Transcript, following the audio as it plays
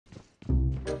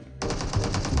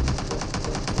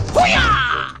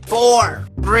4,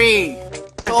 3,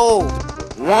 2,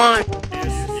 1.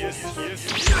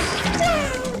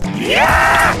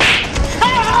 Yeah!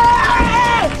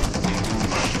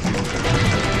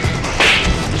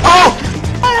 Oh!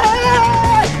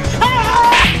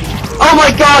 Oh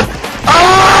my God!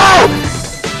 Oh!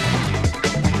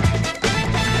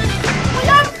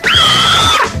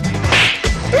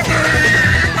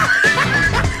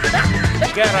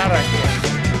 Get out of here.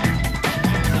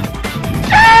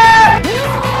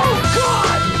 Oh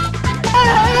God!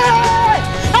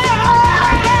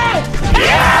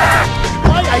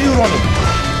 Why are you running?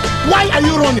 Why are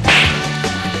you running?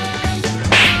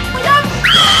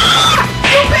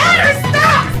 You better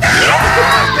stop!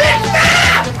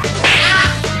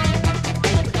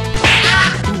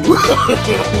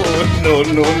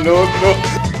 No.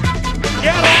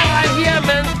 Get out of here,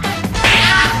 man.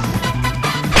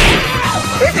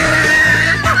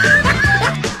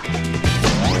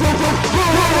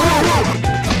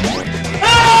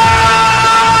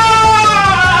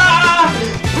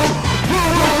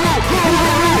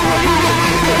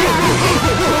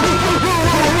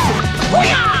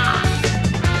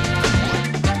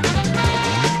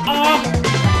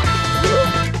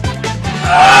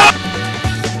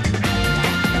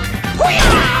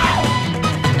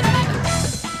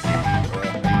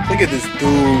 Look at this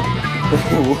dude.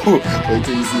 Wait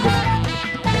till you see the.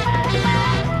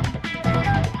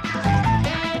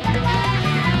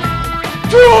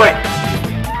 Do it!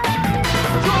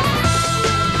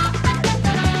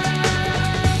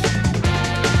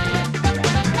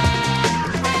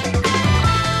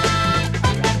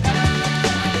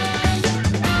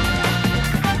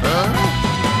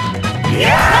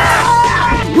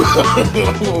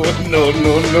 No.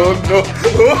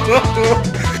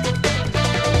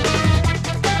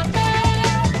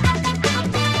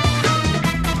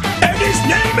 And his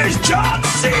name is John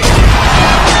C.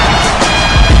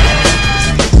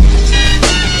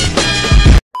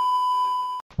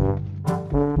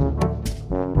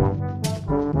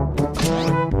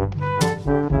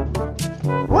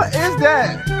 What is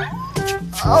that?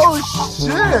 Oh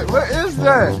shit! What is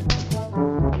that?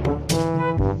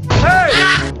 Hey!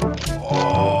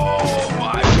 Oh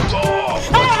my God!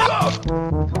 What's up?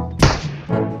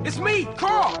 It's me,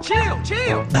 Carl. Chill.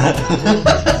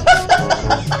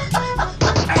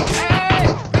 Hey!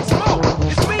 It's Smoke.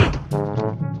 It's me.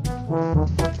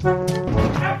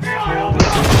 FBI, open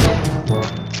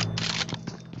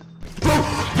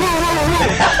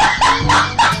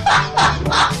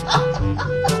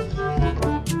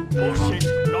Oh shit!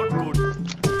 Not good.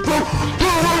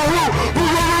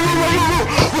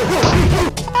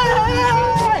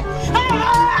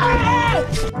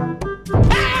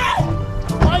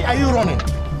 Why are you running?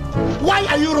 Why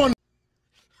are you running?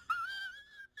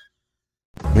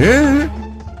 Yeah.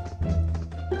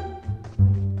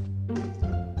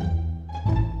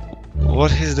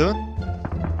 What he's doing?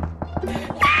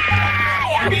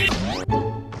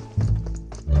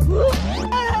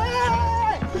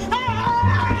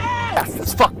 Fast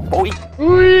as fuck, boy.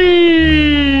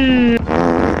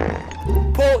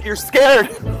 Bolt, you're scared.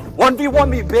 1v1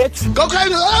 me, bitch. Go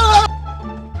crazy!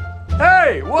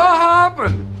 Hey, what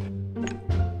happened?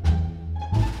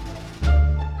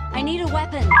 I need a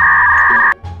weapon.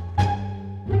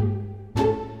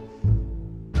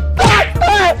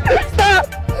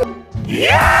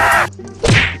 Yeah!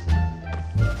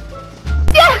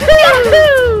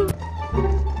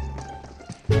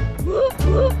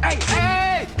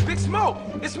 Hey! Big Smoke!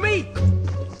 It's me!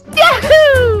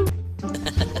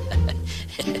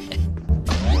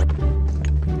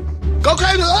 Go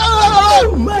crazy!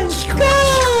 Oh my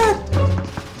God!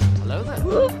 Hello there.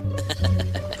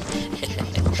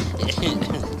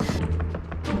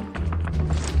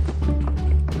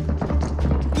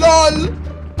 LOL!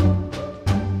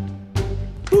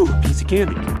 Ooh, piece of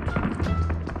candy.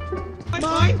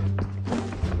 Mine?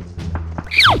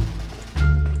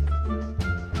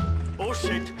 Oh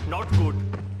shit, not good.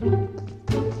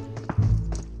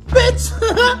 Bitch!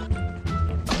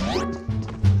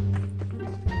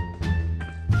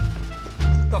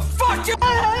 The fuck you?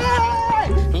 Yeah.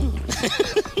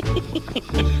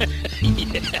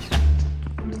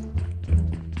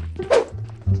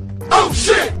 Oh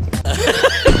shit!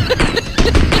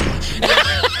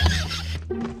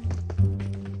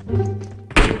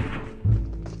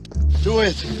 Do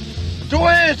it! Do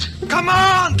it! Come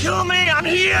on, kill me! I'm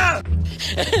here!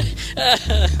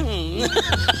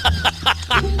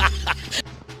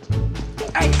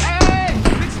 Hey!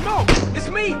 Big Smoke! It's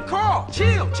me, Carl!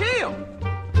 Chill!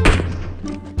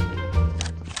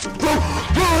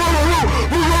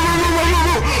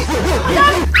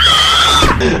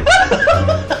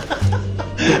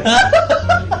 Hey!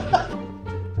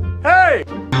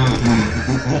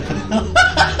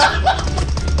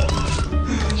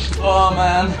 Oh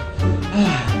man.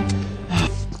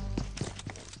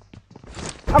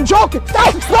 I'm joking!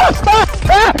 No! Stop! Stop!